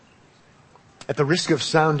At the risk of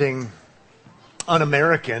sounding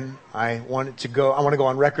un-American, I want to go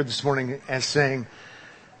on record this morning as saying,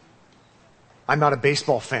 I'm not a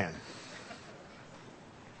baseball fan.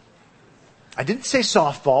 I didn't say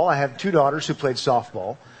softball. I have two daughters who played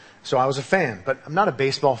softball, so I was a fan. But I'm not a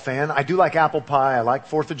baseball fan. I do like apple pie. I like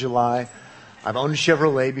 4th of July. I've owned a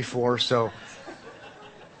Chevrolet before, so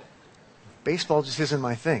baseball just isn't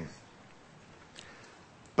my thing.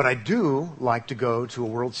 But I do like to go to a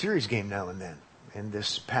World Series game now and then. And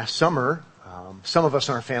this past summer, some of us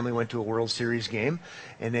in our family went to a World Series game,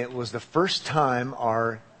 and it was the first time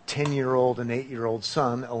our 10-year-old and 8-year-old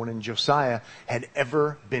son, Owen and Josiah, had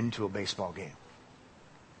ever been to a baseball game.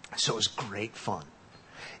 So it was great fun.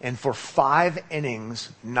 And for 5 innings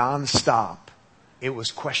nonstop, it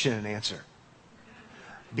was question and answer.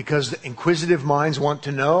 Because inquisitive minds want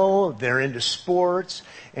to know, they're into sports,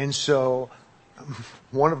 and so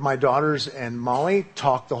one of my daughters and Molly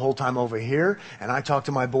talked the whole time over here, and I talked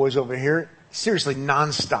to my boys over here, seriously,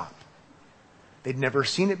 nonstop. They'd never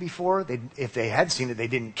seen it before. If they had seen it, they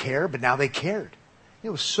didn't care, but now they cared. It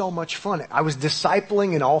was so much fun. I was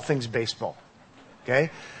discipling in all things baseball, okay?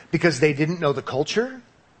 Because they didn't know the culture.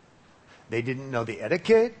 They didn't know the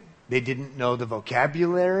etiquette. They didn't know the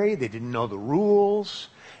vocabulary. They didn't know the rules.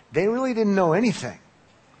 They really didn't know anything.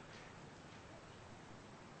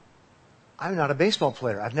 I'm not a baseball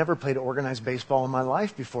player. I've never played organized baseball in my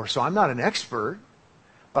life before, so I'm not an expert.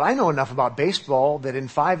 But I know enough about baseball that in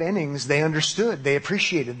 5 innings, they understood, they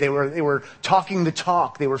appreciated, they were talking the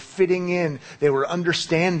talk, they were fitting in, they were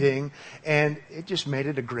understanding, and it just made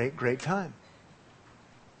it a great, great time.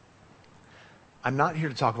 I'm not here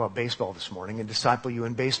to talk about baseball this morning and disciple you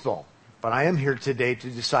in baseball, but I am here today to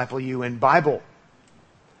disciple you in Bible.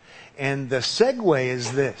 And the segue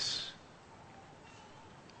is this.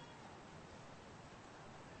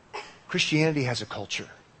 Christianity has a culture,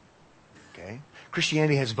 okay?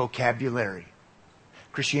 Christianity has vocabulary.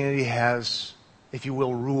 Christianity has, if you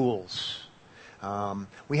will, rules.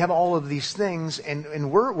 We have all of these things,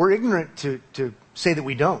 and we're ignorant to say that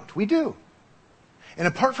we don't. We do. And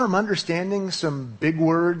apart from understanding some big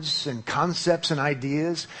words and concepts and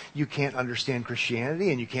ideas, you can't understand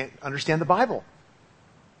Christianity and you can't understand the Bible.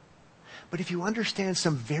 But if you understand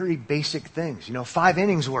some very basic things, 5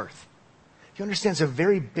 innings worth, if you understand some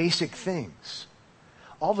very basic things,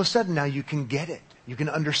 all of a sudden now you can get it. You can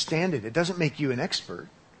understand it. It doesn't make you an expert,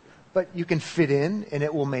 but you can fit in and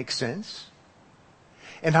it will make sense.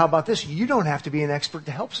 And how about this? You don't have to be an expert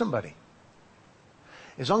to help somebody.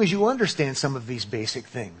 As long as you understand some of these basic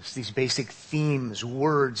things, these basic themes,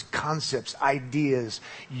 words, concepts, ideas,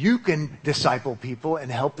 you can disciple people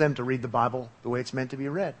and help them to read the Bible the way it's meant to be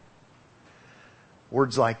read.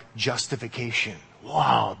 Words like justification.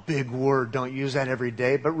 Wow, big word. Don't use that every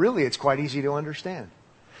day, but really it's quite easy to understand.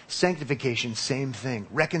 Sanctification, same thing.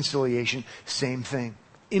 Reconciliation, same thing.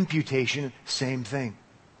 Imputation, same thing.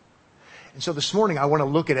 And so this morning I want to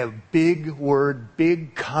look at a big word,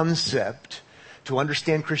 big concept to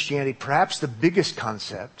understand Christianity, perhaps the biggest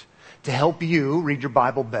concept to help you read your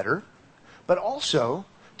Bible better, but also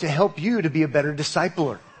to help you to be a better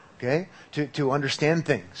discipler, okay? To understand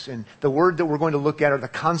things. And the word that we're going to look at, or the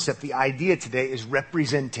concept, the idea today is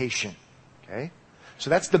representation, okay? So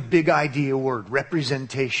that's the big idea word,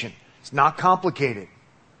 representation. It's not complicated.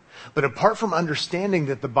 But apart from understanding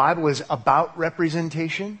that the Bible is about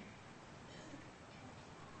representation,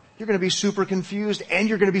 you're going to be super confused and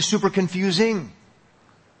you're going to be super confusing.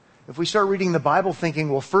 If we start reading the Bible thinking,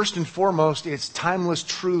 well, first and foremost, it's timeless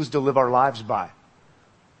truths to live our lives by.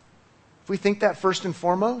 If we think that first and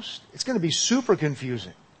foremost, it's going to be super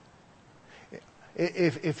confusing.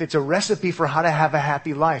 If it's a recipe for how to have a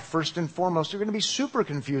happy life, first and foremost, they're going to be super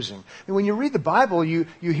confusing. And when you read the Bible, you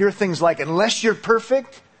hear things like, unless you're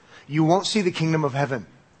perfect, you won't see the kingdom of heaven.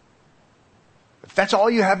 If that's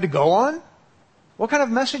all you have to go on, what kind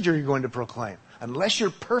of message are you going to proclaim? Unless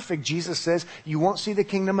you're perfect, Jesus says, you won't see the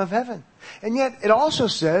kingdom of heaven. And yet, it also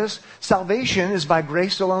says, salvation is by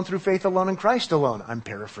grace alone, through faith alone, in Christ alone. I'm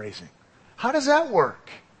paraphrasing. How does that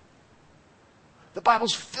work? The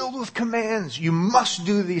Bible's filled with commands. You must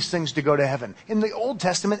do these things to go to heaven. In the Old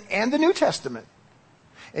Testament and the New Testament.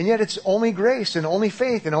 And yet it's only grace and only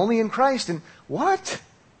faith and only in Christ. And what?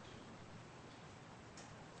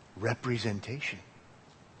 Representation.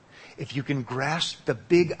 If you can grasp the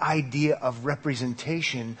big idea of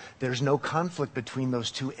representation, there's no conflict between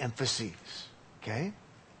those two emphases. Okay?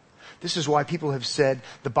 This is why people have said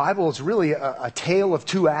the Bible is really a tale of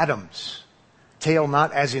two Adams. Tale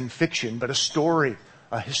not as in fiction, but a story,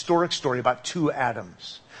 a historic story about two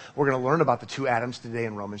Adams. We're going to learn about the two Adams today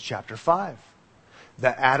in Romans chapter 5.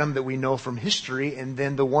 the Adam that we know from history, and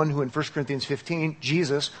then the one who in 1 Corinthians 15,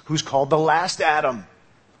 Jesus, who's called the last Adam.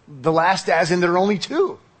 The last as in there are only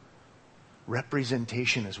two.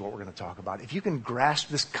 Representation is what we're going to talk about. If you can grasp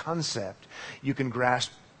this concept, you can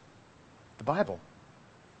grasp the Bible.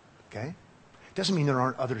 Okay? It doesn't mean there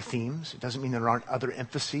aren't other themes. It doesn't mean there aren't other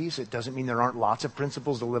emphases. It doesn't mean there aren't lots of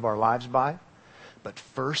principles to live our lives by. But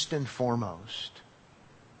first and foremost,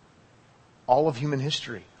 all of human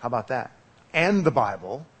history, how about that? And the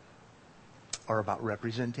Bible are about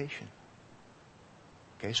representation.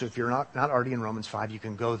 Okay, so if you're not already in Romans 5, you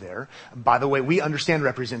can go there. By the way, we understand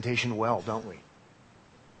representation well, don't we?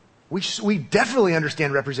 We definitely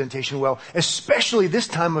understand representation well, especially this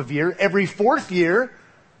time of year, every fourth year.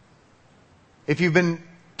 If you've been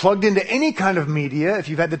plugged into any kind of media, if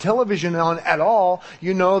you've had the television on at all,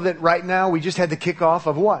 you know that right now we just had the kickoff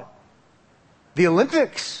of what? The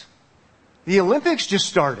Olympics. The Olympics just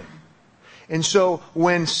started. And so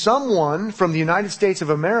when someone from the United States of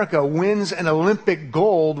America wins an Olympic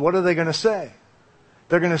gold, what are they going to say?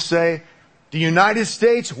 They're going to say, the United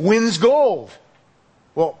States wins gold.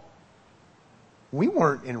 Well, we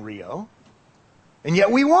weren't in Rio, and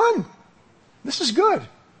yet we won. This is good.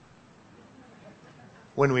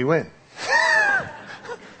 When we win.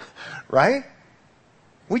 Right?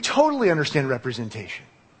 We totally understand representation.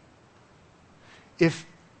 If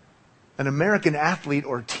an American athlete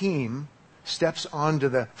or team steps onto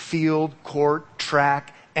the field, court,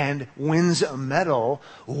 track, and wins a medal,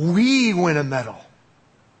 we win a medal.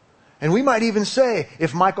 And we might even say,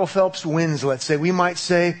 if Michael Phelps wins, let's say, we might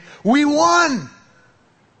say, we won!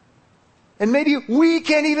 And maybe we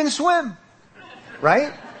can't even swim.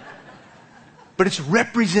 Right? But it's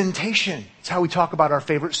representation. It's how we talk about our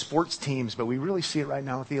favorite sports teams, but we really see it right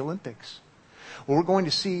now with the Olympics. Well, we're going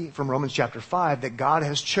to see from Romans chapter 5 that God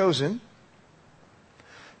has chosen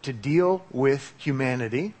to deal with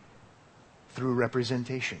humanity through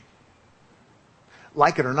representation.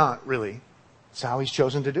 Like it or not, really, it's how He's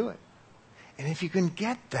chosen to do it. And if you can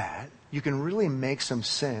get that, you can really make some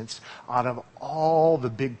sense out of all the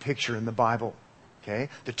big picture in the Bible. Okay?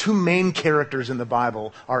 The two main characters in the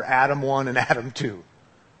Bible are Adam 1 and Adam 2.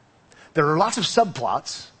 There are lots of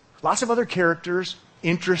subplots, lots of other characters,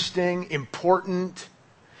 interesting, important,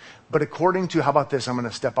 but according to, how about this, I'm going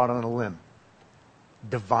to step out on a limb.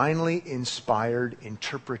 Divinely inspired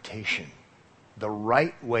interpretation. The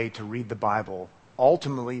right way to read the Bible,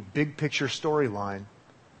 ultimately, big picture storyline,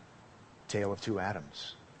 Tale of Two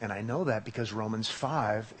Adams. And I know that because Romans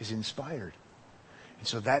 5 is inspired. And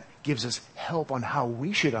so that gives us help on how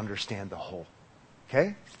we should understand the whole.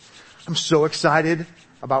 Okay? I'm so excited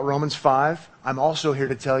about Romans 5. I'm also here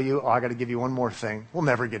to tell you, I got to give you one more thing. We'll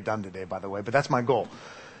never get done today, by the way, but that's my goal.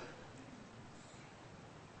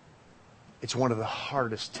 It's one of the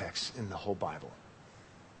hardest texts in the whole Bible.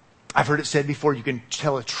 I've heard it said before, you can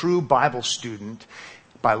tell a true Bible student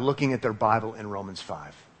by looking at their Bible in Romans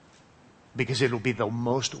 5. Because it'll be the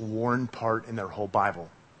most worn part in their whole Bible.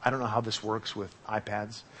 I don't know how this works with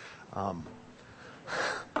iPads.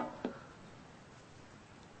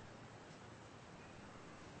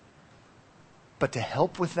 But to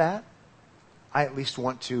help with that, I at least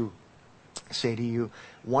want to say to you,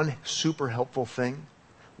 one super helpful thing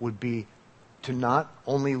would be to not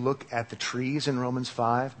only look at the trees in Romans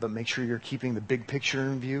 5, but make sure you're keeping the big picture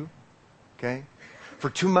in view. Okay? For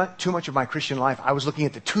too much of my Christian life, I was looking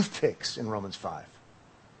at the toothpicks in Romans 5.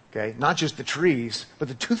 Okay? Not just the trees, but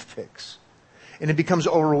the toothpicks. And it becomes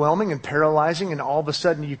overwhelming and paralyzing, and all of a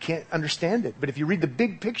sudden you can't understand it. But if you read the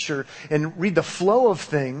big picture and read the flow of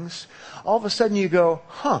things, all of a sudden you go,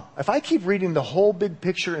 if I keep reading the whole big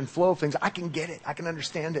picture and flow of things, I can get it. I can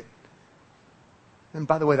understand it. And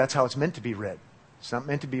by the way, that's how it's meant to be read. It's not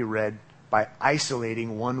meant to be read by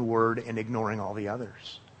isolating one word and ignoring all the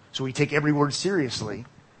others. So we take every word seriously,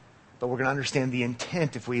 but we're going to understand the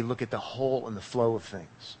intent if we look at the whole and the flow of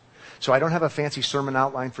things. So I don't have a fancy sermon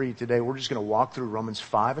outline for you today. We're just going to walk through Romans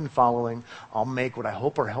 5 and following. I'll make what I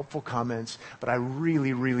hope are helpful comments, but I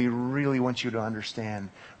really, really, really want you to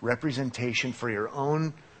understand representation for your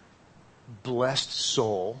own blessed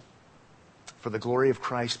soul, for the glory of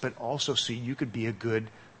Christ, but also so you could be a good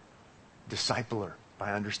discipler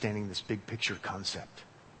by understanding this big picture concept.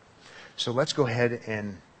 So let's go ahead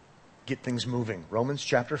and get things moving. Romans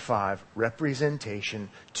chapter 5, representation,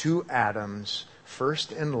 two Adams,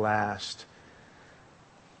 first and last.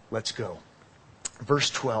 Let's go.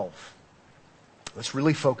 Verse 12. Let's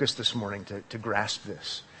really focus this morning to grasp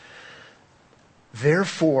this.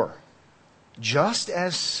 Therefore, just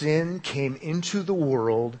as sin came into the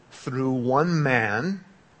world through one man,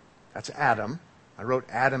 that's Adam, I wrote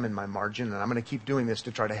Adam in my margin, and I'm going to keep doing this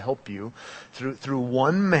to try to help you. Through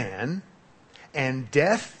one man, and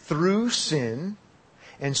death through sin,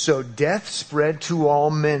 and so death spread to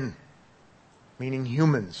all men, meaning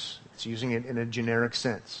humans. It's using it in a generic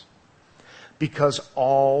sense. Because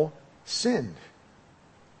all sinned.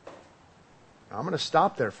 Now, I'm going to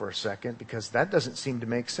stop there for a second because that doesn't seem to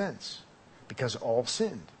make sense. Because all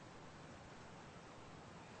sinned.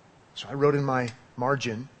 So I wrote in my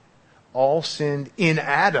margin, all sinned in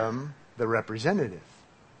Adam, the representative.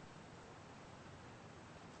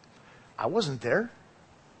 I wasn't there.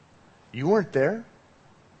 You weren't there.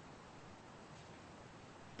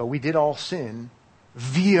 But we did all sin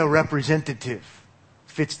via representative.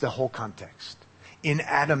 Fits the whole context. In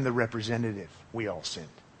Adam, the representative, we all sinned.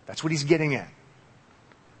 That's what he's getting at.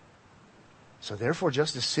 So therefore,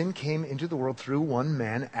 just as sin came into the world through one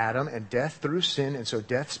man, Adam, and death through sin, and so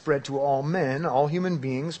death spread to all men, all human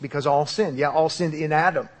beings, because all sinned. Yeah, all sinned in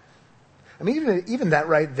Adam. I mean, even that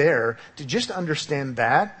right there, to just understand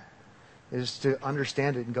that is to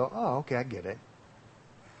understand it and go, oh, okay, I get it.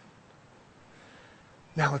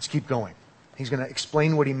 Now let's keep going. He's going to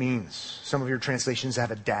explain what he means. Some of your translations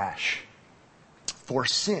have a dash. For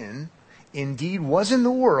sin indeed was in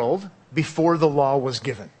the world before the law was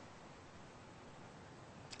given.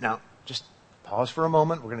 Now, just pause for a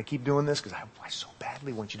moment. We're going to keep doing this because I so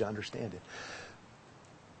badly want you to understand it.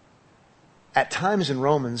 At times in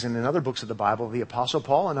Romans and in other books of the Bible, the Apostle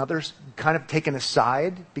Paul and others kind of taken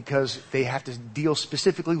aside because they have to deal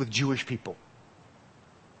specifically with Jewish people.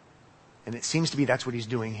 And it seems to be that's what he's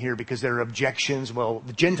doing here because there are objections. Well,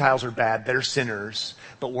 the Gentiles are bad. They're sinners.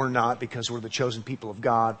 But we're not because we're the chosen people of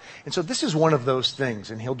God. And so this is one of those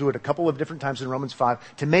things. And he'll do it a couple of different times in Romans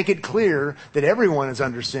 5 to make it clear that everyone is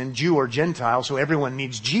under sin, Jew or Gentile. So everyone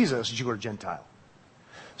needs Jesus, Jew or Gentile.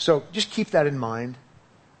 So just keep that in mind.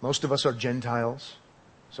 Most of us are Gentiles.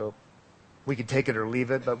 So we could take it or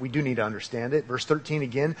leave it, but we do need to understand it. Verse 13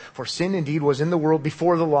 again. For sin indeed was in the world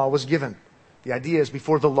before the law was given. The idea is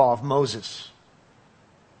before the law of Moses.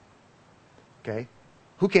 Okay?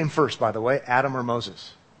 Who came first, by the way? Adam or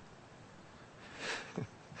Moses?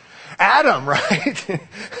 Adam, right?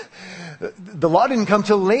 The law didn't come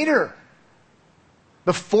till later.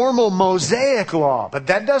 The formal Mosaic law. But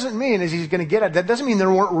that doesn't mean, as he's going to get at, that doesn't mean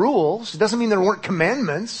there weren't rules. It doesn't mean there weren't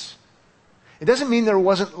commandments. It doesn't mean there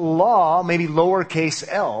wasn't law, maybe lowercase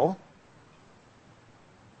l.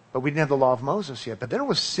 But we didn't have the law of Moses yet. But there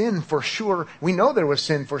was sin for sure. We know there was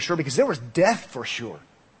sin for sure because there was death for sure.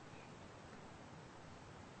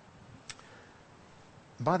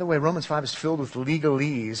 By the way, Romans 5 is filled with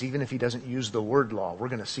legalese, even if he doesn't use the word law. We're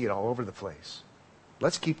going to see it all over the place.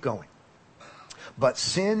 Let's keep going. But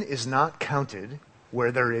sin is not counted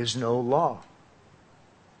where there is no law.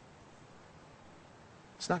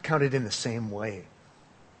 It's not counted in the same way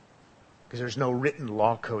because there's no written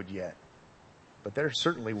law code yet. But there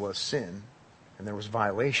certainly was sin, and there was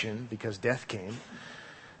violation because death came.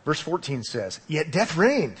 Verse 14 says, Yet death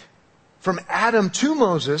reigned from Adam to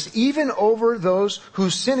Moses, even over those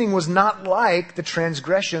whose sinning was not like the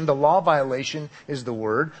transgression, the law violation is the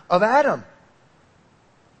word, of Adam.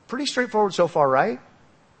 Pretty straightforward so far, right?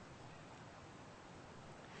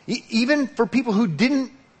 Even for people who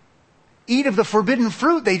didn't eat of the forbidden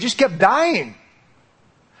fruit, they just kept dying.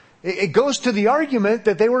 It goes to the argument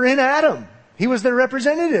that they were in Adam. He was their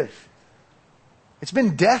representative. It's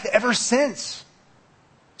been death ever since.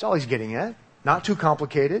 That's all he's getting at. Not too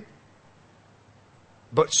complicated,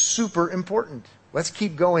 but super important. Let's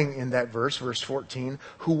keep going in that verse 14.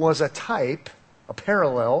 Who was a type, a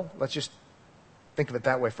parallel, let's just think of it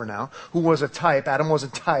that way for now. Who was a type, Adam was a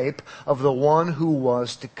type of the one who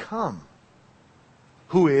was to come.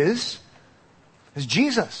 Who is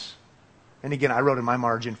Jesus. And again, I wrote in my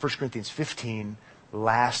margin, 1 Corinthians 15,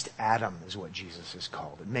 last Adam is what Jesus is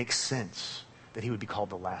called. It makes sense that he would be called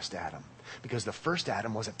the last Adam. Because the first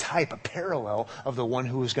Adam was a type, a parallel of the one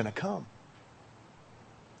who was going to come.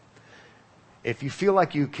 If you feel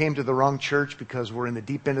like you came to the wrong church because we're in the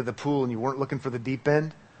deep end of the pool and you weren't looking for the deep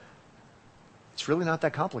end, it's really not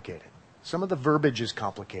that complicated. Some of the verbiage is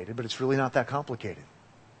complicated, but it's really not that complicated.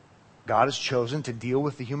 God has chosen to deal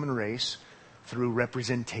with the human race through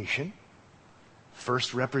representation.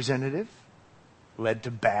 First representative led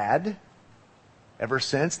to bad. Ever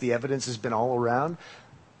since, the evidence has been all around.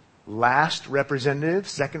 Last representative,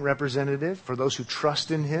 second representative, for those who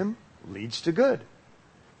trust in him, leads to good.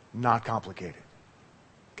 Not complicated.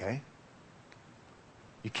 Okay?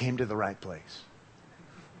 You came to the right place.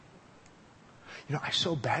 You know, I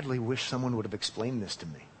so badly wish someone would have explained this to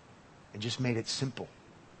me and just made it simple.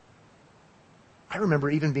 I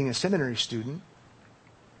remember even being a seminary student,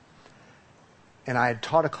 And I had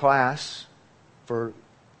taught a class for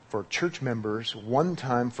church members one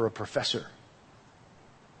time for a professor.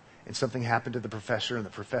 And something happened to the professor, and the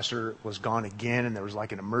professor was gone again, and there was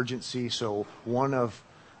like an emergency. So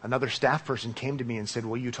another staff person came to me and said,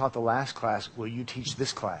 well, you taught the last class. Will you teach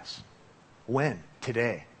this class? When?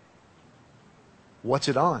 Today. What's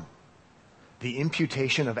it on? The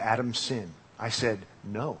imputation of Adam's sin. I said,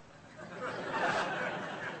 no.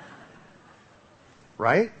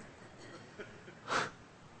 Right?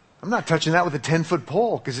 I'm not touching that with a 10-foot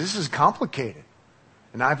pole because this is complicated.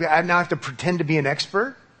 And I now have to pretend to be an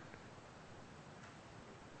expert.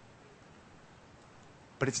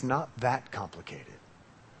 But it's not that complicated.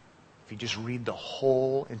 If you just read the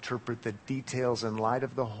whole, interpret the details in light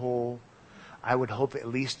of the whole, I would hope at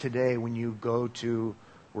least today when you go to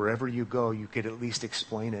wherever you go, you could at least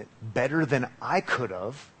explain it better than I could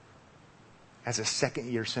have as a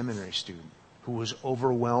second-year seminary student who was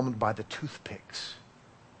overwhelmed by the toothpicks.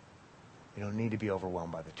 You don't need to be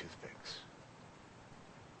overwhelmed by the toothpicks.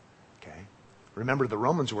 Okay? Remember, the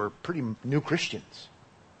Romans were pretty new Christians.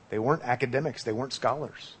 They weren't academics. They weren't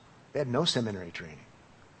scholars. They had no seminary training.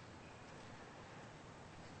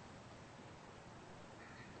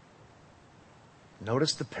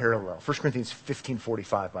 Notice the parallel. 1 Corinthians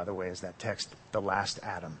 15:45, by the way, is that text, the last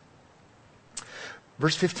Adam.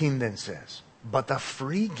 Verse 15 then says, but the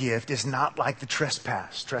free gift is not like the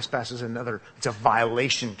trespass. Trespass is it's a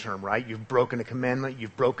violation term, right? You've broken a commandment.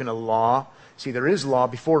 You've broken a law. See, there is law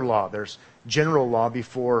before law. There's general law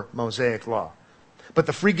before Mosaic law. But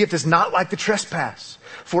the free gift is not like the trespass.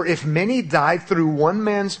 For if many died through one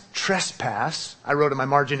man's trespass, I wrote in my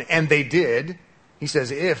margin, and they did. He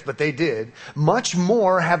says if, but they did. Much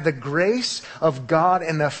more have the grace of God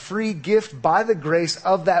and the free gift by the grace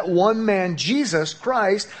of that one man, Jesus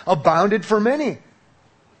Christ, abounded for many.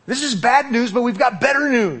 This is bad news, but we've got better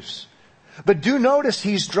news. But do notice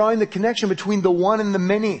he's drawing the connection between the one and the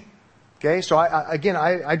many. Okay, so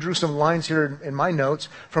I drew some lines here in my notes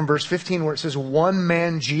from verse 15 where it says one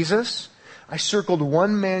man Jesus. I circled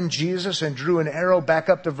one man Jesus and drew an arrow back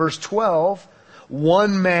up to verse 12.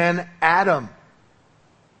 One man Adam.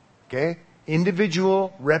 Okay,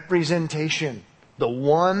 individual representation. The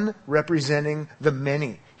one representing the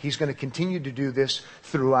many. He's going to continue to do this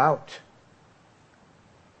throughout.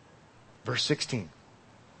 Verse 16.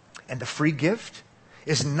 And the free gift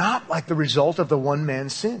is not like the result of the one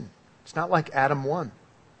man's sin. It's not like Adam 1.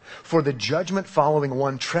 For the judgment following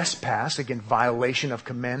one trespass, again, violation of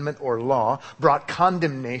commandment or law, brought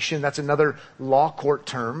condemnation. That's another law court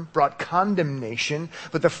term. Brought condemnation.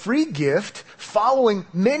 But the free gift following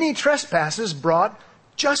many trespasses brought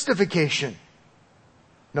justification.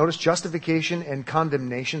 Notice justification and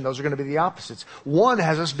condemnation, those are going to be the opposites. One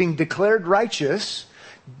has us being declared righteous,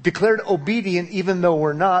 declared obedient even though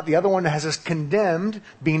we're not. The other one has us condemned,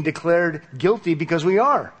 being declared guilty because we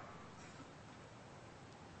are.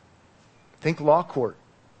 Think law court.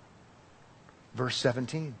 Verse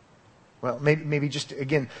 17. Well, maybe just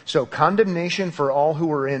again. So condemnation for all who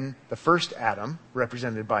were in the first Adam,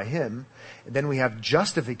 represented by him. And then we have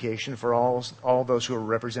justification for all those who are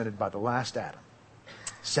represented by the last Adam.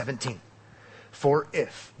 17. For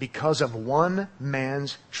if, because of one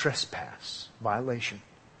man's trespass, violation,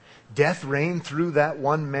 death reigned through that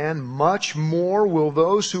one man, much more will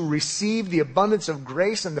those who receive the abundance of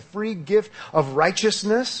grace and the free gift of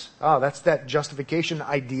righteousness, that's that justification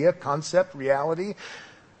idea, concept, reality,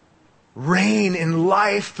 reign in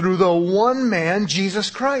life through the one man, Jesus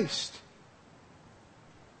Christ.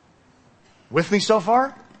 With me so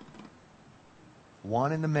far?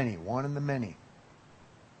 One in the many, one in the many.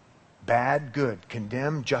 Bad, good,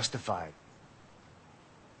 condemned, justified.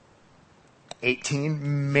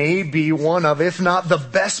 18 may be one of, if not the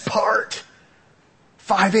best part.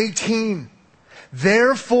 5:18.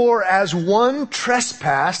 Therefore, as one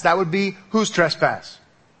trespass, that would be whose trespass?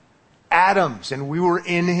 Adam's, and we were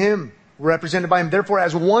in him, represented by him. Therefore,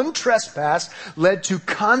 as one trespass led to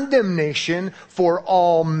condemnation for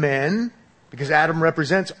all men, because Adam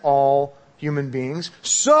represents all human beings,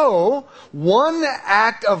 so one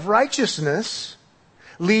act of righteousness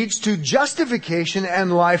leads to justification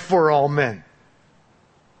and life for all men.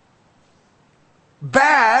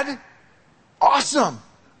 Bad, awesome,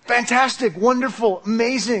 fantastic, wonderful,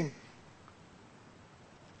 amazing.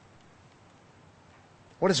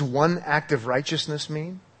 What does one act of righteousness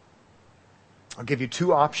mean? I'll give you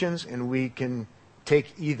two options and we can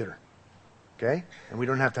take either. Okay? And we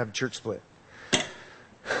don't have to have a church split.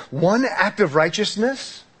 One act of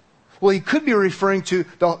righteousness? Well, he could be referring to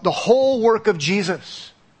the whole work of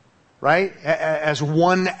Jesus, right? As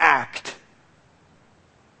one act.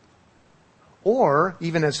 Or,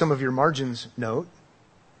 even as some of your margins note,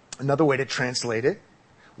 another way to translate it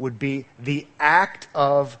would be the act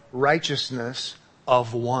of righteousness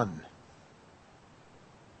of one.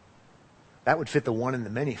 That would fit the one and the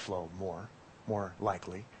many flow more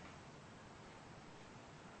likely.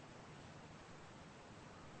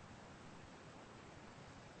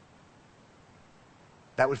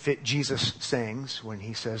 That would fit Jesus' sayings when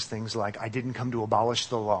he says things like, I didn't come to abolish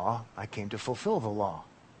the law, I came to fulfill the law.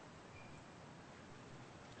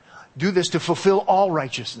 Do this to fulfill all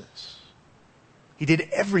righteousness. He did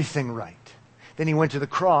everything right. Then he went to the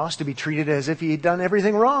cross to be treated as if he had done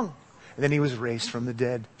everything wrong. And then he was raised from the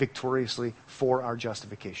dead victoriously for our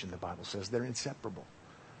justification. The Bible says they're inseparable.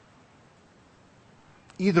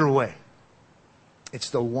 Either way,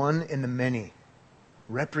 it's the one and the many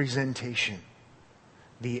representation,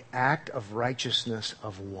 the act of righteousness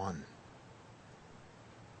of one.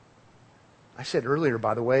 I said earlier,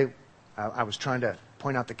 by the way, I was trying to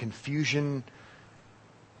point out the confusion-ness,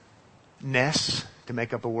 to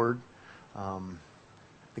make up a word,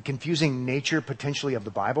 the confusing nature potentially of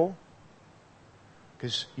the Bible.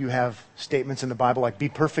 Because you have statements in the Bible like, be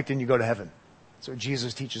perfect and you go to heaven. That's what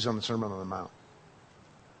Jesus teaches on the Sermon on the Mount.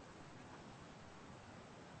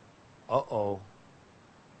 Uh-oh.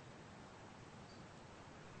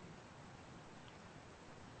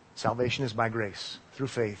 Salvation is by grace, through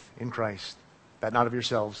faith in Christ, that not of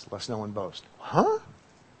yourselves, lest no one boast. Huh?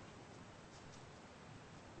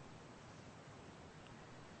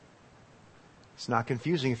 It's not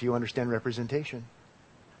confusing if you understand representation.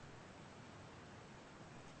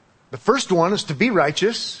 The first one is to be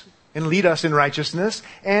righteous and lead us in righteousness,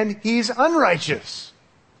 and he's unrighteous.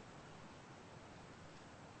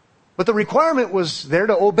 But the requirement was there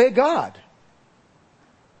to obey God.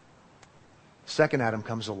 Second Adam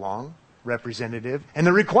comes along, representative, and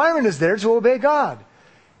the requirement is there to obey God.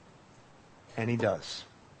 And he does.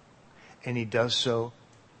 And he does so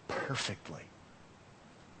perfectly.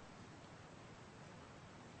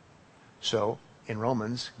 So, in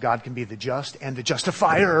Romans, God can be the just and the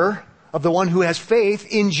justifier of the one who has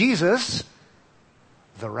faith in Jesus,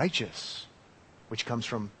 the righteous, which comes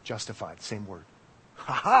from justified, same word.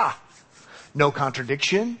 Ha ha! No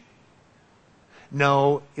contradiction,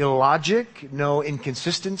 no illogic, no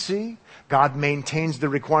inconsistency. God maintains the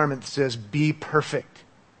requirement that says, be perfect.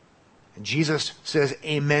 And Jesus says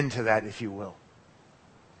amen to that, if you will.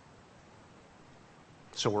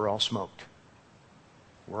 So we're all smoked.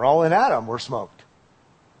 We're all in Adam, we're smoked.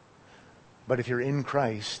 But if you're in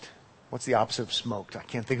Christ, what's the opposite of smoked? I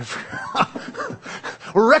can't think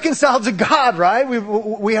of. We're reconciled to God, right?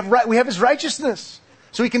 We have His righteousness,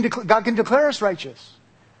 so God can declare us righteous.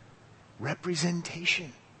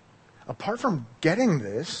 Representation. Apart from getting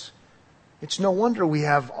this, it's no wonder we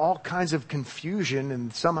have all kinds of confusion,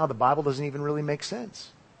 and somehow the Bible doesn't even really make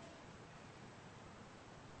sense.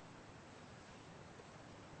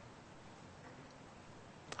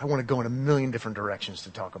 I want to go in a million different directions to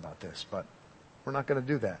talk about this, but we're not going to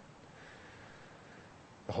do that.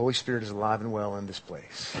 The Holy Spirit is alive and well in this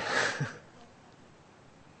place.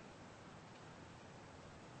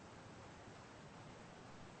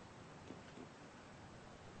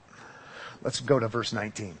 Let's go to verse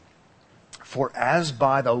 19. For as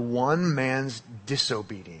by the one man's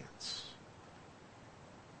disobedience,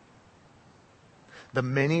 the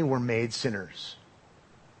many were made sinners,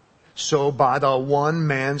 so by the one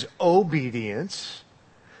man's obedience,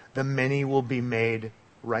 the many will be made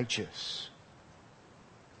righteous.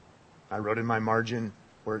 I wrote in my margin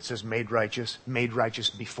where it says made righteous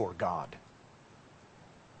before God,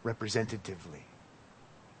 representatively.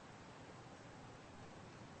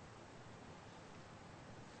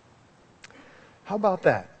 How about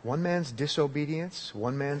that? One man's disobedience,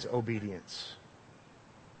 one man's obedience.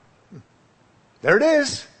 There it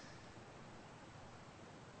is.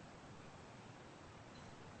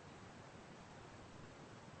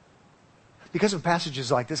 Because of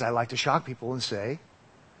passages like this, I like to shock people and say,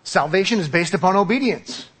 salvation is based upon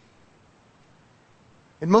obedience.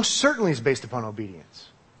 It most certainly is based upon obedience.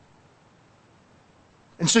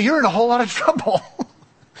 And so you're in a whole lot of trouble.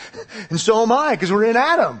 And so am I, because we're in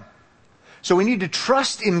Adam. So we need to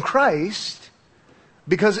trust in Christ,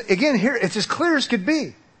 because again, here it's as clear as could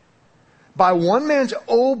be. By one man's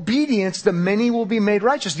obedience, the many will be made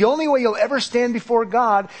righteous. The only way you'll ever stand before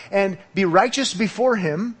God and be righteous before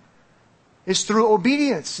Him is through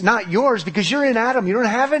obedience, not yours, because you're in Adam. You don't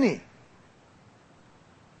have any.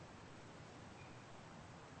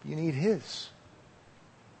 You need His.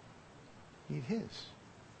 You need His.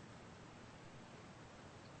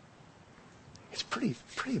 It's pretty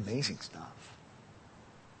amazing stuff.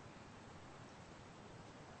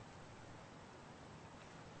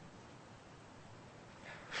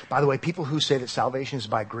 By the way, people who say that salvation is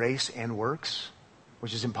by grace and works,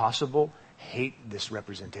 which is impossible, hate this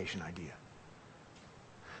representation idea.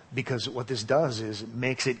 Because what this does is it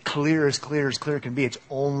makes it clear as clear can be. It's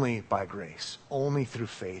only by grace, only through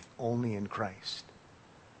faith, only in Christ.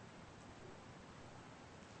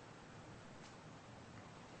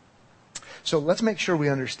 So let's make sure we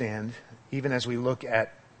understand, even as we look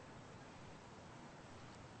at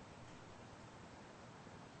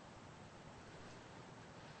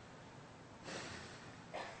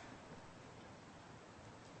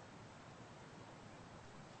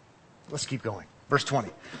let's keep going. Verse 20.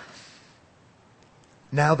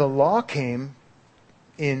 Now the law came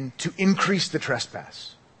in to increase the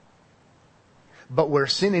trespass. But where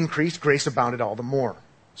sin increased, grace abounded all the more.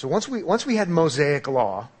 So once we had Mosaic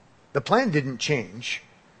law, the plan didn't change.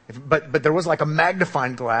 But there was like a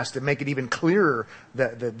magnifying glass to make it even clearer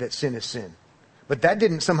that sin is sin. But that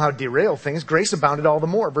didn't somehow derail things. Grace abounded all the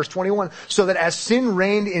more. Verse 21, so that as sin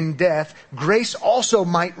reigned in death, grace also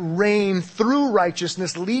might reign through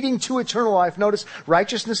righteousness, leading to eternal life. Notice,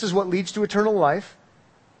 righteousness is what leads to eternal life,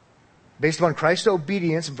 based upon Christ's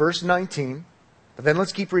obedience, verse 19. But then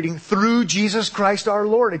let's keep reading. Through Jesus Christ our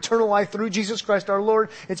Lord. Eternal life through Jesus Christ our Lord.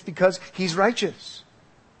 It's because He's righteous.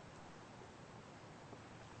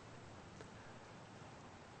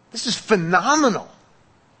 This is phenomenal.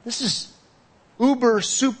 This is uber,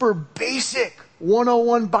 super basic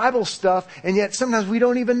 101 Bible stuff, and yet sometimes we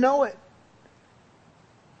don't even know it.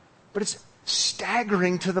 But it's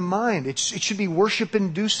staggering to the mind. It should be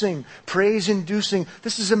worship-inducing, praise-inducing.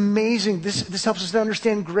 This is amazing. This helps us to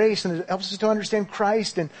understand grace, and it helps us to understand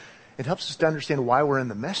Christ, and it helps us to understand why we're in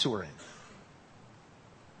the mess we're in.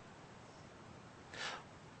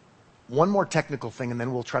 One more technical thing, and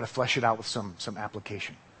then we'll try to flesh it out with some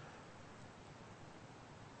application.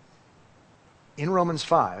 In Romans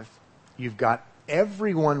 5, you've got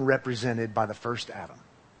everyone represented by the first Adam.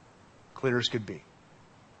 Clear as could be.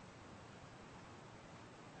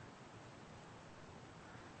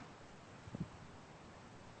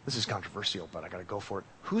 This is controversial, but I got to go for it.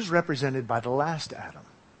 Who's represented by the last Adam?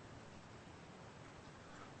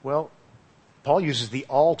 Well, Paul uses the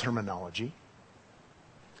all terminology,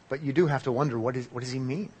 but you do have to wonder, what does he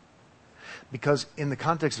mean? Because in the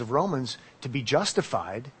context of Romans, to be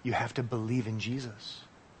justified, you have to believe in Jesus.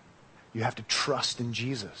 You have to trust in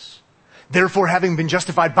Jesus. Therefore, having been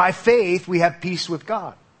justified by faith, we have peace with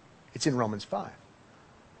God. It's in Romans 5.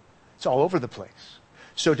 It's all over the place.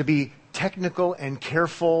 So to be technical and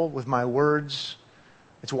careful with my words,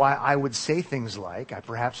 it's why I would say things like, I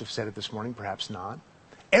perhaps have said it this morning, perhaps not.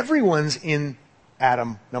 Everyone's in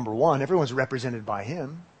Adam, number one. Everyone's represented by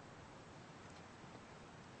him.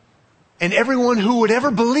 And everyone who would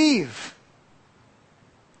ever believe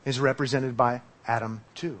is represented by Adam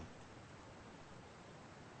too.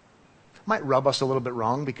 Might rub us a little bit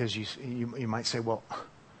wrong because you might say, well,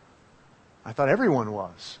 I thought everyone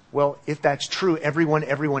was. Well, if that's true, everyone,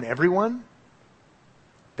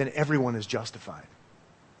 then everyone is justified.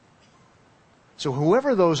 So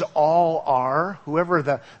whoever those all are, whoever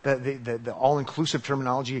the all-inclusive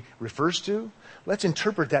terminology refers to, let's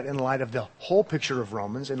interpret that in light of the whole picture of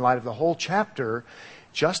Romans, in light of the whole chapter.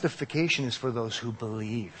 Justification is for those who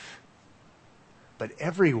believe. But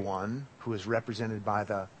everyone who is represented by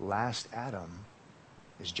the last Adam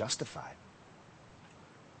is justified.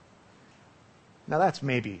 Now that's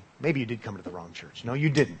maybe you did come to the wrong church. No, you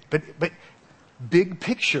didn't. But big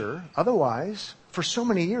picture, otherwise, for so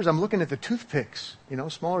many years, I'm looking at the toothpicks,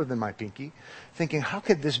 smaller than my pinky, thinking, how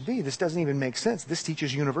could this be? This doesn't even make sense. This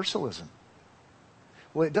teaches universalism.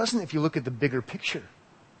 Well, it doesn't if you look at the bigger picture.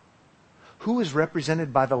 Who is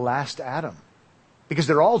represented by the last Adam? Because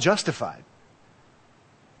they're all justified.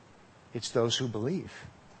 It's those who believe.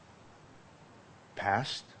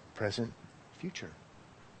 Past, present, future.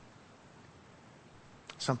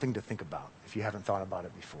 Something to think about if you haven't thought about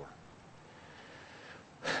it before.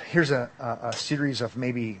 Here's a series of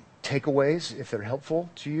maybe takeaways, if they're helpful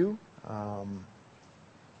to you.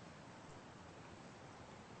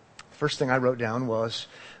 First thing I wrote down was,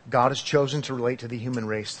 God has chosen to relate to the human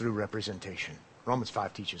race through representation. Romans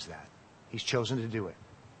 5 teaches that. He's chosen to do it.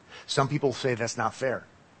 Some people say that's not fair.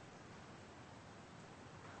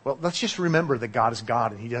 Well, let's just remember that God is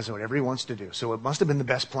God and He does whatever He wants to do. So it must have been the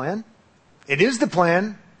best plan. It is the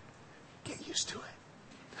plan. Get used to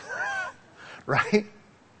it. Right?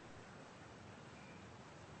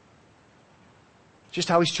 Just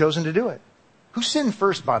how He's chosen to do it. Who sinned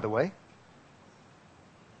first, by the way?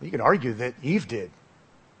 You could argue that Eve did.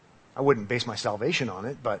 I wouldn't base my salvation on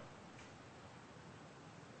it, but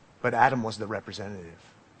Adam was the representative.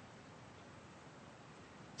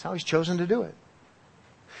 That's how He's chosen to do it.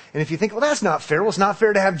 And if you think, well, that's not fair. Well, it's not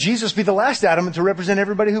fair to have Jesus be the last Adam and to represent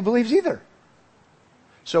everybody who believes either.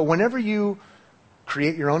 So whenever you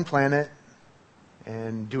create your own planet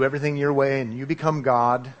and do everything your way and you become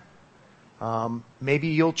God, maybe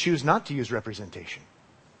you'll choose not to use representation.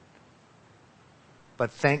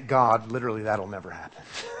 But thank God, literally, that'll never happen.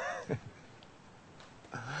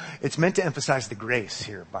 It's meant to emphasize the grace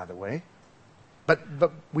here, by the way. But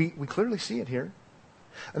we clearly see it here.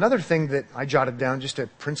 Another thing that I jotted down just to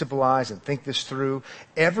principalize and think this through,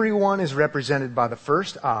 everyone is represented by the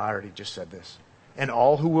first. I already just said this. And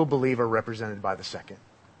all who will believe are represented by the second.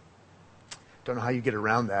 Don't know how you get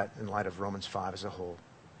around that in light of Romans 5 as a whole.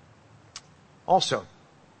 Also,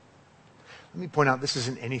 let me point out this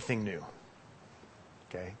isn't anything new.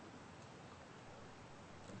 Okay?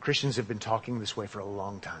 Christians have been talking this way for a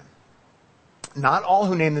long time. Not all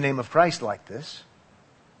who name the name of Christ like this.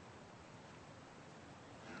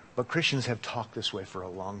 But Christians have talked this way for a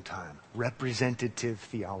long time. Representative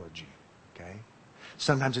theology. Okay?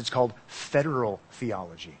 Sometimes it's called federal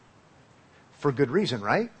theology. For good reason,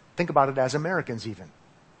 right? Think about it as Americans even.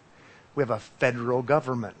 We have a federal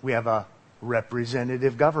government. We have a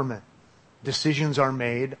representative government. Decisions are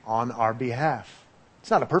made on our behalf.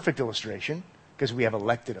 It's not a perfect illustration because we have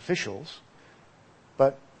elected officials.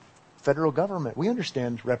 But federal government, we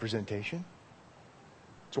understand representation.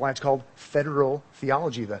 That's why it's called federal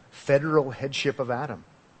theology, the federal headship of Adam.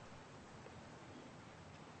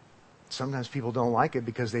 Sometimes people don't like it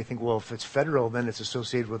because they think, well, if it's federal, then it's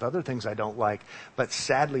associated with other things I don't like. But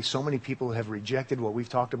sadly, so many people have rejected what we've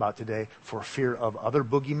talked about today for fear of other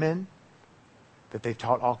boogeymen that they've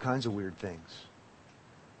taught all kinds of weird things.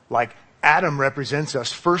 Like Adam represents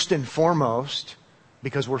us first and foremost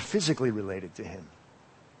because we're physically related to him.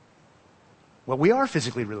 Well, we are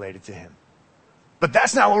physically related to him. But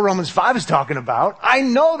that's not what Romans 5 is talking about. I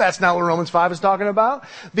know that's not what Romans 5 is talking about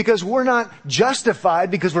because we're not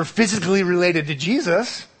justified because we're physically related to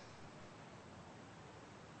Jesus.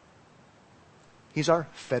 He's our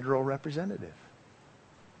federal representative.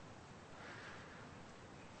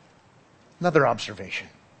 Another observation.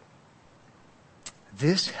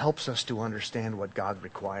 This helps us to understand what God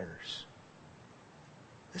requires.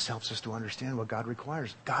 This helps us to understand what God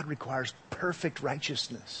requires. God requires perfect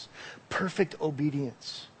righteousness, perfect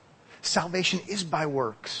obedience. Salvation is by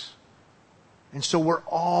works. And so we're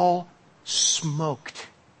all smoked.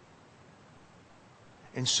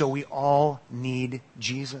 And so we all need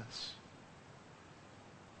Jesus.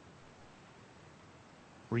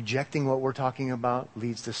 Rejecting what we're talking about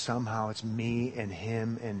leads to somehow it's me and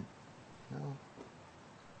him and no.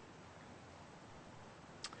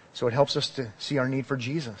 So it helps us to see our need for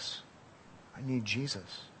Jesus. I need Jesus.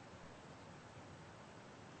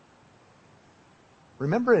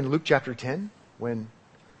 Remember in Luke chapter 10 when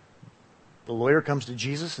the lawyer comes to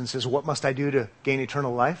Jesus and says, "What must I do to gain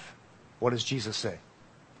eternal life?" What does Jesus say?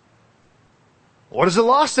 What does the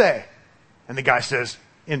law say? And the guy says,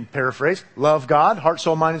 in paraphrase, love God, heart,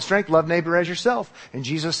 soul, mind, and strength, love neighbor as yourself. And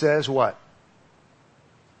Jesus says what?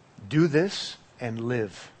 Do this and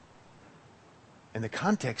live. And the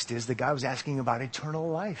context is the guy was asking about eternal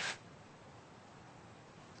life.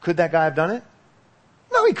 Could that guy have done it?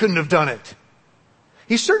 No, he couldn't have done it.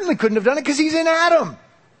 He certainly couldn't have done it because he's in Adam.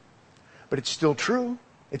 But it's still true.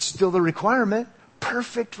 It's still the requirement.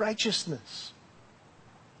 Perfect righteousness.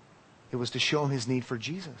 It was to show him his need for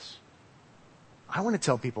Jesus. I want to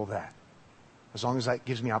tell people that. As long as that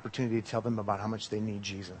gives me opportunity to tell them about how much they need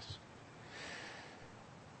Jesus.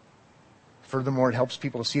 Furthermore, it helps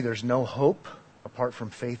people to see there's no hope apart from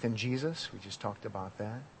faith in Jesus. We just talked about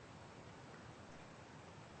that.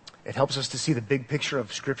 It helps us to see the big picture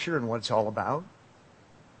of Scripture and what it's all about.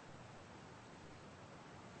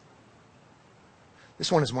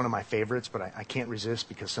 This one is one of my favorites, but I can't resist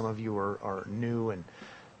because some of you are new.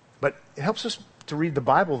 But it helps us to read the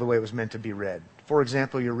Bible the way it was meant to be read. For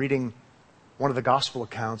example, you're reading one of the gospel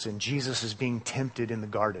accounts and Jesus is being tempted in the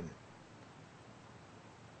garden.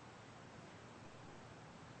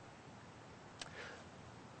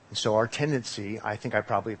 And so our tendency, I think I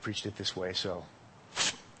probably preached it this way, so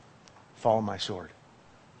follow my sword.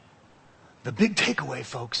 The big takeaway,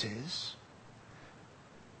 folks, is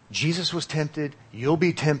Jesus was tempted, you'll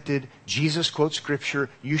be tempted, Jesus quotes Scripture,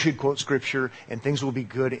 you should quote Scripture, and things will be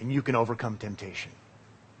good and you can overcome temptation.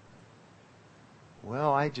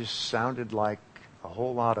 Well, I just sounded like a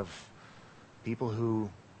whole lot of people who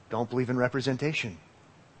don't believe in representation.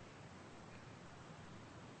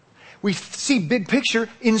 We see big picture,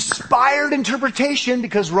 inspired interpretation,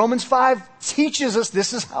 because Romans 5 teaches us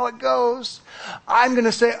this is how it goes. I'm going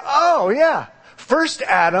to say, oh yeah, first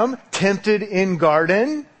Adam tempted in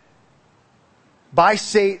garden. by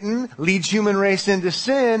Satan leads human race into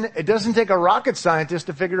sin. It doesn't take a rocket scientist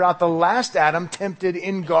to figure out the last Adam, tempted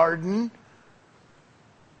in garden,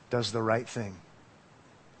 does the right thing,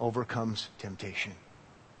 overcomes temptation.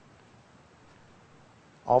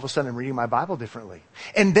 All of a sudden I'm reading my Bible differently.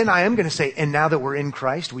 And then I am going to say, and now that we're in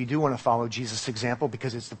Christ, we do want to follow Jesus' example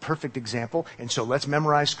because it's the perfect example. And so let's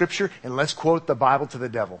memorize Scripture and let's quote the Bible to the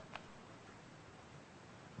devil.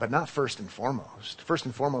 But not first and foremost. First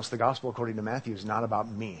and foremost, the gospel according to Matthew is not about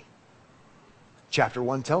me. Chapter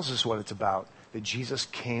 1 tells us what it's about, that Jesus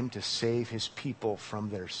came to save his people from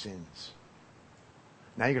their sins.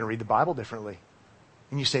 Now you're going to read the Bible differently.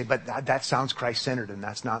 And you say, but that sounds Christ-centered, and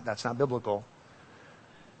that's not biblical.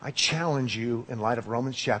 I challenge you in light of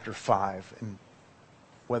Romans chapter 5 and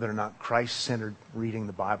whether or not Christ-centered reading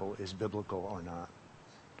the Bible is biblical or not.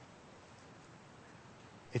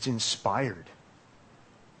 It's inspired.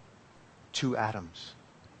 2 Adams.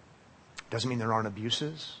 Doesn't mean there aren't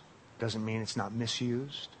abuses. Doesn't mean it's not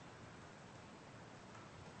misused.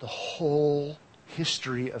 The whole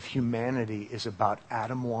history of humanity is about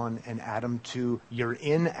Adam 1 and Adam 2. You're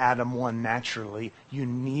in Adam 1 naturally. You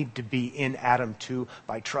need to be in Adam 2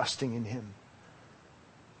 by trusting in him.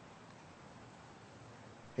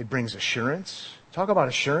 It brings assurance. Talk about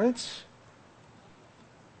assurance.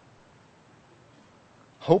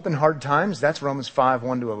 Hope in hard times. That's Romans 5,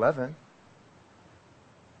 1-11.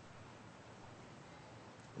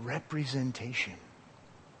 Representation.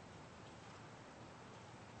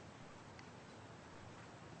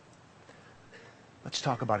 Let's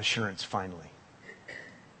talk about assurance finally.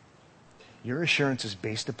 Your assurance is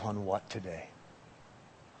based upon what today?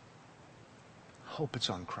 Hope it's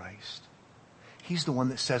on Christ. He's the one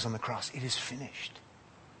that says on the cross, it is finished.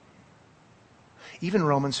 Even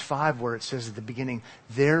Romans 5, where it says at the beginning,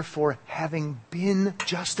 therefore having been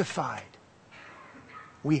justified,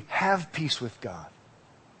 we have peace with God.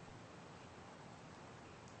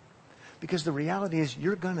 Because the reality is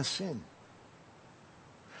you're going to sin.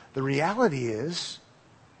 The reality is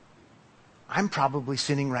I'm probably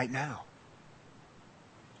sinning right now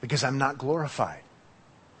because I'm not glorified.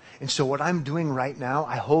 And so what I'm doing right now,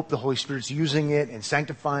 I hope the Holy Spirit's using it and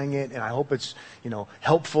sanctifying it, and I hope it's,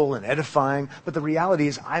 helpful and edifying. But the reality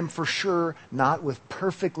is I'm for sure not with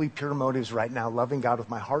perfectly pure motives right now, loving God with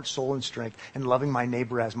my heart, soul, and strength, and loving my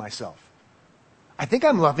neighbor as myself. I think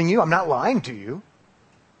I'm loving you. I'm not lying to you.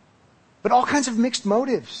 But all kinds of mixed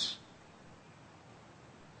motives.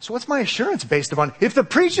 So what's my assurance based upon? If the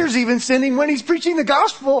preacher's even sinning when he's preaching the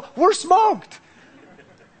gospel, we're smoked.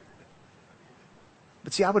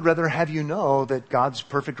 But see, I would rather have you know that God's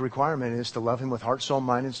perfect requirement is to love him with heart, soul,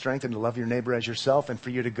 mind, and strength, and to love your neighbor as yourself, and for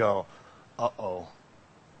you to go, uh-oh.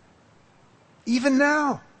 Even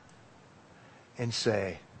now. And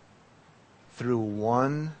say, through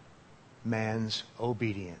one man's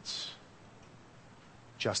obedience,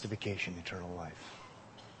 justification, eternal life.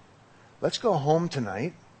 Let's go home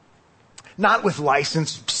tonight, not with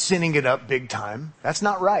license, sinning it up big time. That's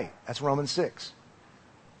not right. That's Romans 6.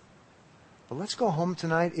 But let's go home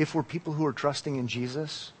tonight if we're people who are trusting in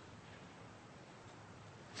Jesus.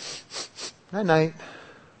 Night-night.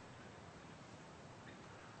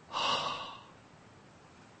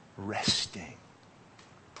 Resting.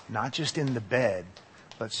 Not just in the bed,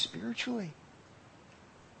 but spiritually.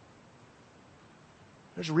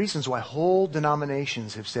 There's reasons why whole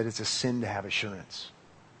denominations have said it's a sin to have assurance.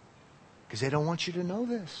 Because they don't want you to know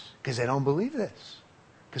this. Because they don't believe this.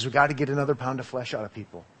 Because we've got to get another pound of flesh out of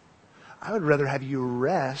people. I would rather have you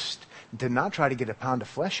rest to not try to get a pound of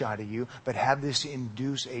flesh out of you, but have this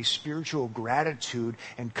induce a spiritual gratitude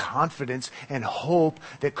and confidence and hope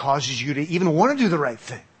that causes you to even want to do the right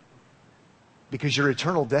thing. Because your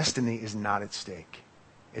eternal destiny is not at stake.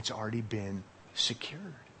 It's already been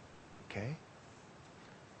secured. Okay?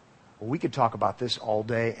 Well, we could talk about this all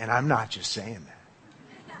day, and I'm not just saying that.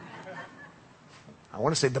 I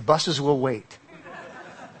want to say the buses will wait.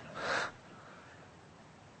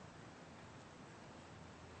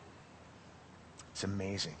 It's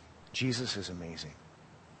amazing. Jesus is amazing.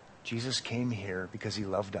 Jesus came here because he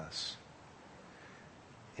loved us.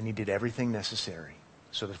 And he did everything necessary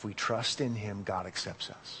so that if we trust in him, God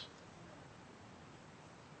accepts us.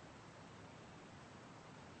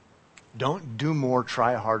 Don't do more,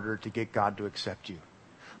 try harder to get God to accept you.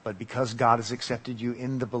 But because God has accepted you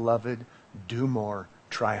in the beloved, do more,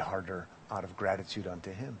 try harder out of gratitude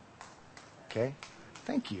unto him. Okay?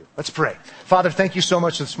 Thank you. Let's pray. Father, thank you so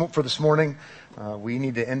much for this morning. We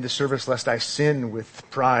need to end the service lest I sin with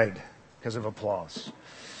pride because of applause.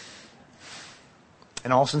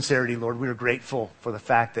 In all sincerity, Lord, we are grateful for the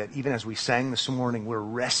fact that even as we sang this morning, we're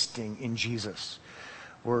resting in Jesus.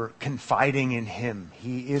 We're confiding in him.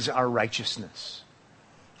 He is our righteousness.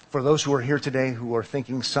 For those who are here today who are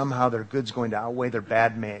thinking somehow their good's going to outweigh their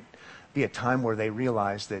bad, may it be a time where they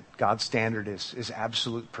realize that God's standard is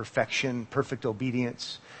absolute perfection, perfect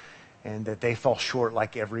obedience, and that they fall short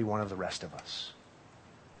like every one of the rest of us.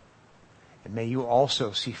 And may you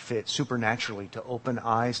also see fit supernaturally to open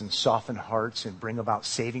eyes and soften hearts and bring about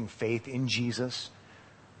saving faith in Jesus.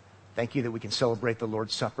 Thank you that we can celebrate the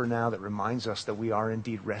Lord's Supper now that reminds us that we are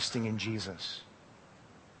indeed resting in Jesus.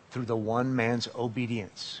 Through the one man's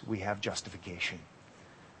obedience, we have justification.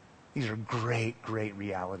 These are great, great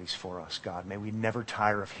realities for us, God. May we never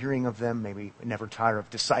tire of hearing of them. May we never tire of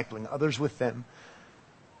discipling others with them.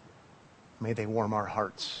 May they warm our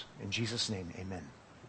hearts. In Jesus' name, amen.